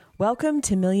Welcome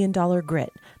to Million Dollar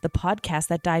Grit, the podcast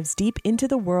that dives deep into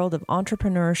the world of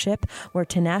entrepreneurship where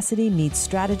tenacity meets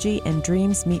strategy and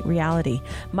dreams meet reality.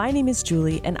 My name is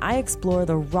Julie, and I explore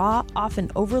the raw,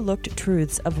 often overlooked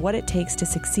truths of what it takes to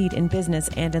succeed in business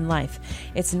and in life.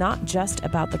 It's not just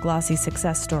about the glossy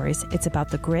success stories, it's about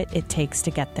the grit it takes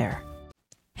to get there.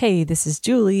 Hey, this is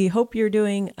Julie. Hope you're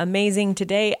doing amazing.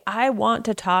 Today, I want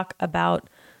to talk about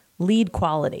lead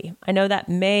quality. I know that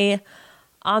may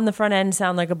on the front end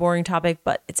sound like a boring topic,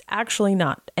 but it's actually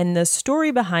not. And the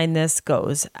story behind this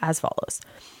goes as follows.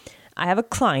 I have a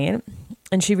client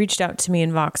and she reached out to me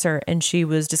in Voxer and she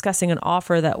was discussing an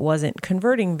offer that wasn't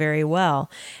converting very well.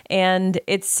 And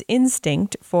it's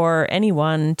instinct for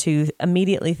anyone to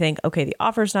immediately think, okay, the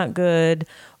offer's not good,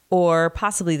 or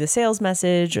possibly the sales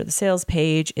message or the sales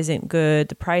page isn't good,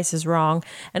 the price is wrong.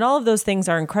 And all of those things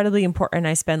are incredibly important.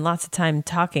 I spend lots of time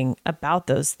talking about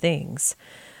those things.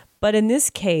 But in this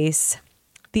case,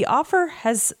 the offer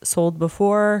has sold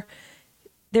before.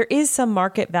 There is some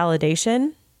market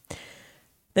validation.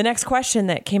 The next question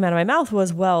that came out of my mouth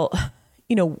was, well,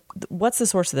 what's the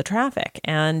source of the traffic?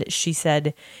 And she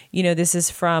said, this is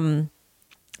from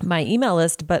my email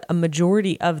list, but a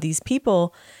majority of these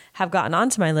people have gotten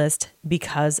onto my list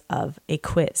because of a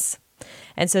quiz.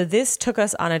 And so this took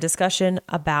us on a discussion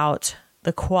about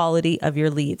the quality of your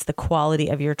leads, the quality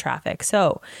of your traffic.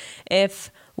 So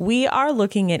if we are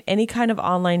looking at any kind of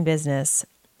online business,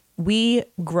 we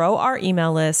grow our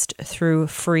email list through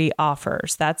free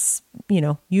offers. That's,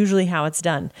 usually how it's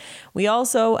done. We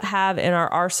also have in our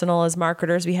arsenal as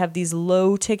marketers, we have these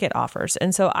low ticket offers.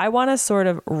 And so I want to sort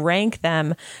of rank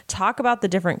them, talk about the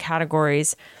different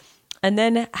categories, and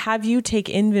then have you take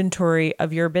inventory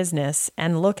of your business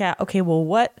and look at, okay, well,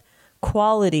 what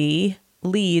quality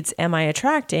leads am I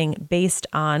attracting based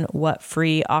on what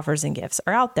free offers and gifts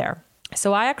are out there?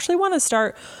 So I actually want to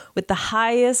start with the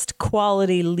highest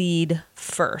quality lead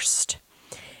first.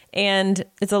 And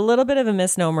it's a little bit of a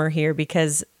misnomer here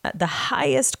because the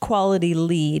highest quality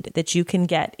lead that you can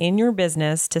get in your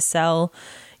business to sell,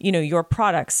 your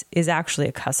products is actually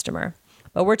a customer.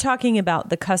 But we're talking about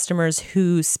the customers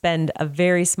who spend a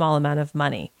very small amount of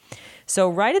money. So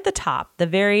right at the top, the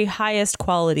very highest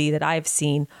quality that I've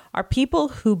seen are people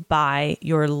who buy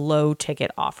your low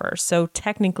ticket offers. So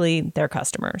technically they're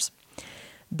customers.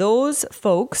 Those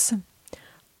folks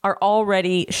are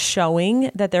already showing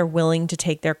that they're willing to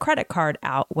take their credit card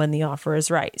out when the offer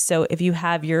is right. So if you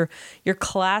have your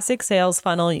classic sales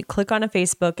funnel, you click on a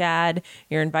Facebook ad,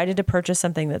 you're invited to purchase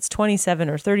something that's $27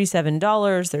 or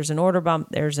 $37, there's an order bump,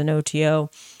 there's an OTO,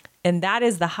 and that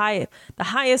is the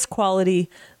highest quality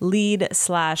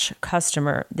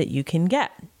lead/customer that you can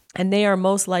get. And they are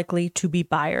most likely to be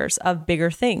buyers of bigger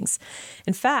things.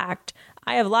 In fact,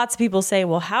 I have lots of people say,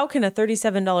 well, how can a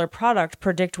 $37 product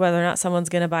predict whether or not someone's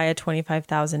going to buy a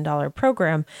 $25,000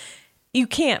 program? You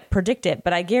can't predict it,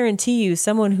 but I guarantee you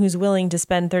someone who's willing to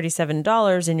spend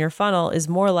 $37 in your funnel is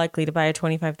more likely to buy a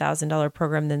 $25,000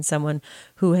 program than someone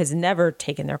who has never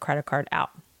taken their credit card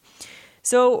out.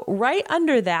 So right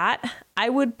under that, I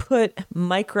would put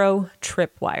micro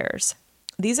tripwires.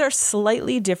 These are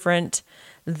slightly different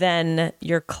than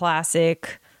your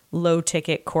classic low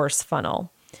ticket course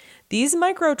funnel. These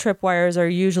micro tripwires are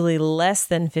usually less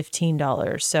than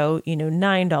 $15. So,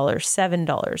 $9, $7,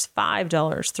 $5,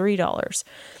 $3.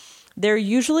 They're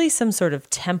usually some sort of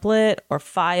template or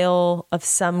file of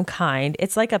some kind.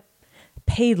 It's like a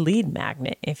paid lead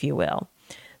magnet, if you will.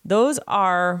 Those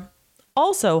are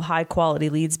also high quality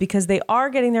leads because they are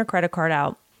getting their credit card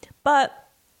out, but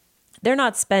they're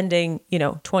not spending,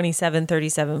 $27,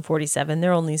 $37, $47.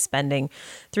 They're only spending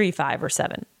 $3, $5, or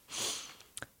 $7.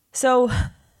 So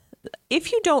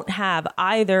if you don't have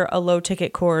either a low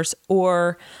ticket course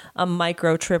or a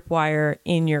micro tripwire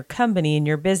in your company, in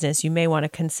your business, you may want to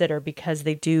consider because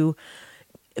they do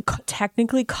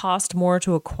technically cost more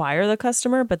to acquire the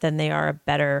customer, but then they are a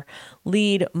better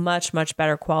lead, much, much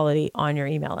better quality on your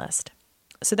email list.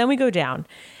 So then we go down,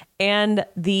 and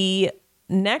the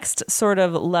next sort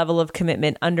of level of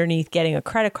commitment underneath getting a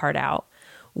credit card out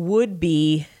would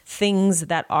be things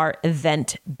that are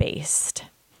event-based.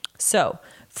 So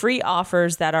free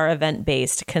offers that are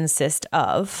event-based consist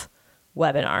of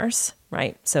webinars,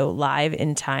 right? So live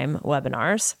in-time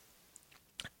webinars,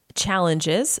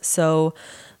 challenges, so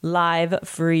live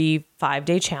free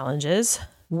 5-day challenges,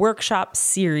 workshop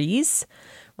series,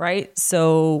 right?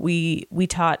 So we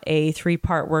taught a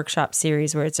 3-part workshop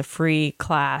series where it's a free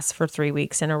class for 3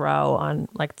 weeks in a row on,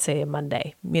 like, say, a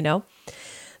Monday,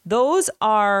 Those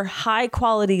are high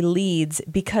quality leads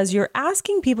because you're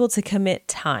asking people to commit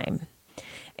time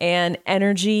and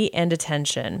energy and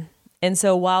attention. And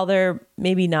so while they're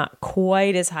maybe not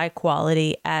quite as high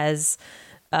quality as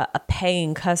a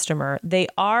paying customer, they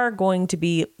are going to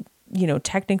be,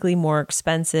 technically more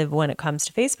expensive when it comes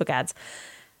to Facebook ads.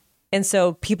 And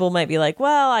so people might be like,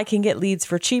 well, I can get leads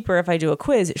for cheaper if I do a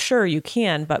quiz. Sure, you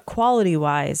can, but quality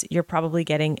wise, you're probably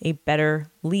getting a better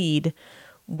lead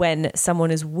when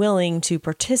someone is willing to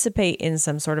participate in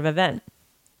some sort of event.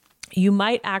 You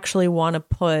might actually want to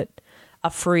put a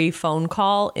free phone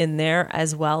call in there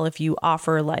as well. If you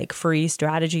offer like free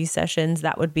strategy sessions,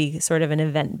 that would be sort of an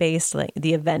event based, like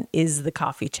the event is the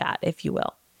coffee chat, if you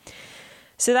will.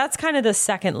 So that's kind of the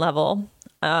second level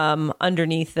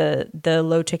underneath the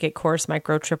low ticket course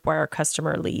micro tripwire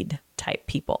customer lead type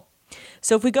people.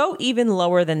 So if we go even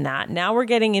lower than that, now we're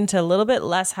getting into a little bit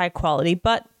less high quality,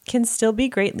 but can still be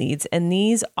great leads. And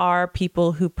these are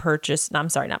people who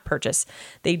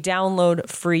they download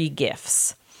free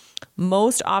gifts.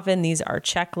 Most often these are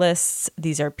checklists,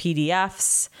 these are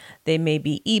PDFs, they may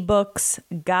be ebooks,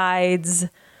 guides,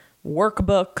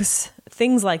 workbooks,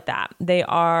 things like that. They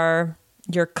are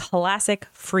your classic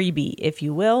freebie, if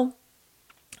you will.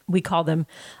 We call them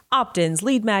opt-ins,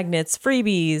 lead magnets,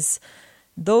 freebies.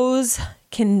 Those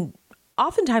can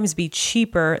oftentimes be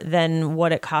cheaper than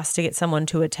what it costs to get someone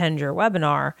to attend your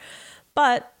webinar.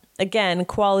 But again,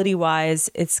 quality-wise,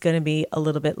 it's going to be a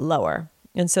little bit lower.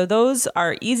 And so those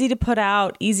are easy to put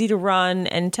out, easy to run,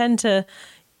 and tend to,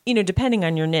 depending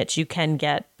on your niche, you can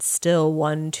get still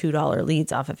 $1, $2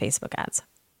 leads off of Facebook ads.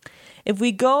 If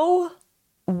we go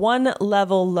one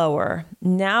level lower,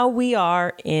 now we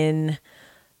are in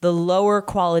the lower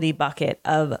quality bucket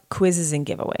of quizzes and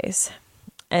giveaways.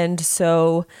 And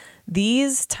so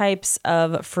these types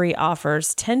of free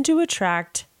offers tend to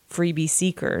attract freebie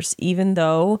seekers, even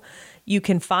though you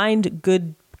can find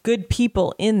good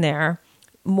people in there.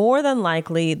 More than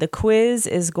likely, the quiz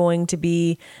is going to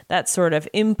be that sort of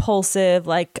impulsive,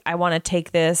 like I want to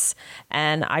take this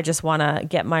and I just want to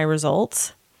get my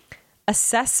results.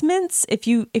 Assessments, if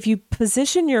you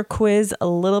position your quiz a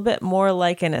little bit more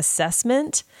like an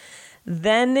assessment,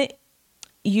 then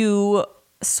you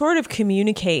sort of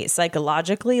communicate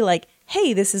psychologically like,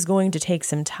 hey, this is going to take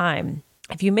some time.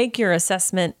 If you make your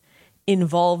assessment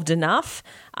involved enough,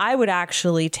 I would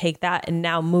actually take that and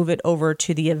now move it over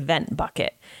to the event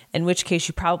bucket, in which case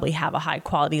you probably have a high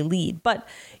quality lead. But,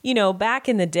 back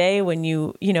in the day when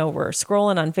you were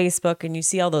scrolling on Facebook and you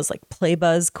see all those like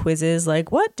Playbuzz quizzes,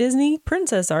 like what Disney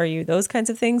princess are you? Those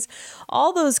kinds of things.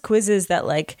 All those quizzes that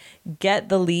like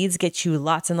get you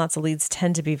lots and lots of leads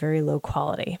tend to be very low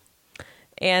quality.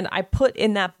 And I put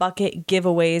in that bucket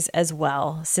giveaways as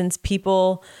well, since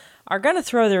people are going to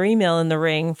throw their email in the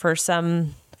ring for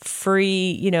some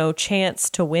free, chance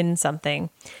to win something.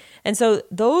 And so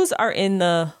those are in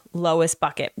the lowest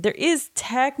bucket. There is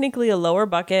technically a lower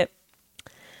bucket,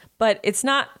 but it's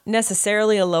not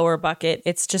necessarily a lower bucket.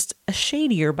 It's just a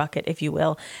shadier bucket, if you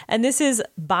will. And this is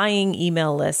buying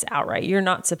email lists outright. You're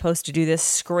not supposed to do this,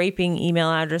 scraping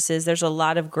email addresses. There's a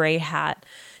lot of gray hat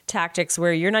tactics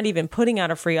where you're not even putting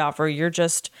out a free offer. You're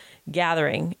just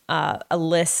gathering a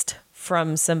list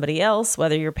from somebody else,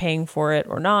 whether you're paying for it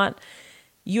or not.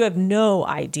 You have no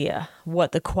idea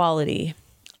what the quality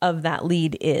of that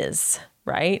lead is,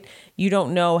 right? You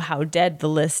don't know how dead the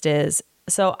list is.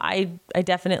 So I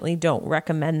definitely don't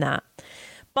recommend that.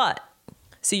 But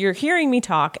so you're hearing me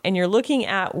talk and you're looking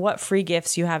at what free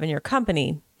gifts you have in your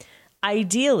company.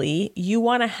 Ideally, you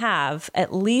want to have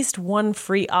at least one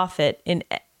free offer in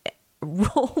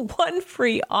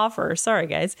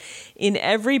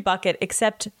every bucket,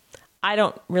 except I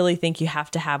don't really think you have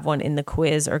to have one in the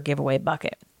quiz or giveaway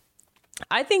bucket.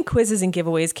 I think quizzes and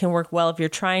giveaways can work well if you're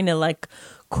trying to like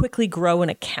quickly grow an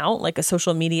account, like a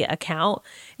social media account.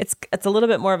 It's a little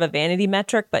bit more of a vanity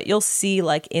metric, but you'll see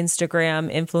like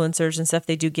Instagram influencers and stuff,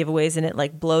 they do giveaways and it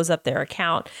like blows up their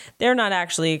account. They're not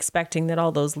actually expecting that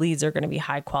all those leads are going to be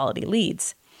high quality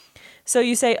leads. So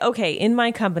you say, okay, in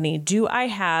my company, do I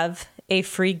have a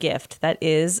free gift that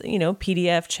is,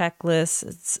 PDF,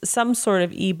 checklist, some sort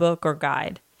of ebook or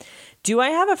guide? Do I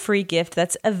have a free gift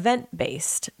that's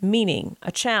event-based, meaning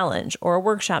a challenge or a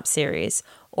workshop series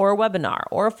or a webinar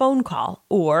or a phone call?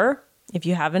 Or if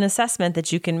you have an assessment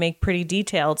that you can make pretty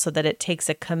detailed so that it takes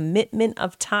a commitment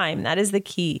of time, that is the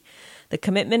key. The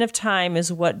commitment of time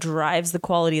is what drives the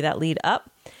quality of that lead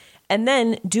up. And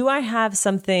then do I have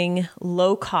something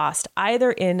low cost,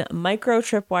 either in micro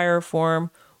tripwire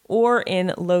form or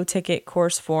in low ticket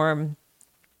course form?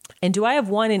 And do I have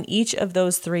one in each of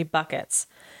those three buckets?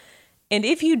 And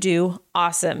if you do,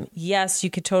 awesome. Yes, you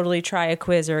could totally try a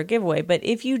quiz or a giveaway. But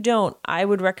if you don't, I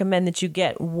would recommend that you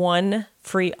get one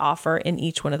free offer in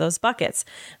each one of those buckets.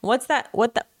 What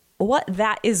what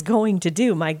that is going to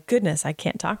do, my goodness, I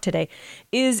can't talk today,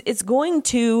 is it's going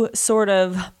to sort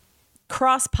of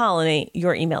cross-pollinate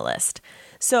your email list.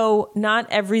 So not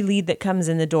every lead that comes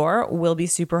in the door will be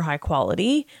super high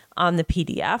quality on the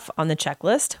PDF, on the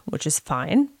checklist, which is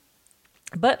fine,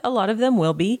 but a lot of them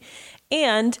will be.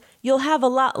 And you'll have a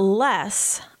lot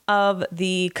less of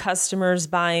the customers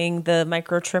buying the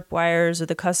micro tripwires or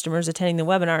the customers attending the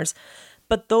webinars,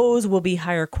 but those will be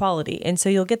higher quality. And so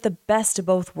you'll get the best of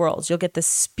both worlds. You'll get the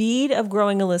speed of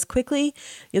growing a list quickly.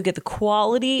 You'll get the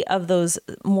quality of those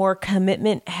more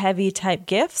commitment heavy type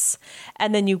gifts.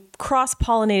 And then you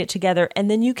cross-pollinate it together. And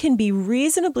then you can be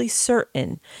reasonably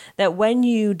certain that when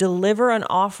you deliver an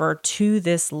offer to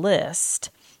this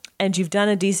list, and you've done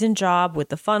a decent job with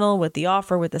the funnel, with the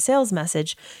offer, with the sales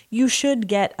message, you should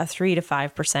get a 3 to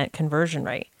 5% conversion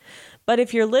rate. But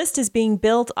if your list is being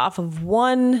built off of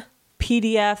one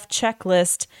PDF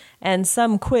checklist and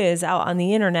some quiz out on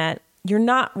the internet, you're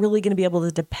not really going to be able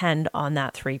to depend on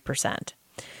that 3%.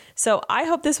 So I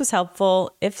hope this was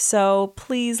helpful. If so,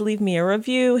 please leave me a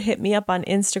review, hit me up on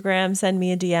Instagram, send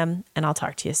me a DM, and I'll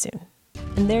talk to you soon.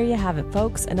 And there you have it,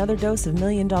 folks. Another dose of $1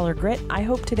 Million Grit. I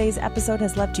hope today's episode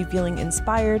has left you feeling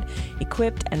inspired,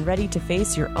 equipped, and ready to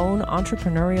face your own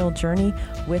entrepreneurial journey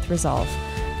with resolve.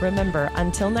 Remember,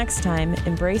 until next time,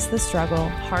 embrace the struggle,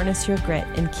 harness your grit,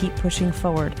 and keep pushing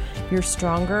forward. You're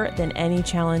stronger than any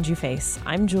challenge you face.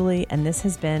 I'm Julie, and this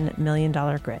has been $1 Million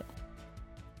Grit.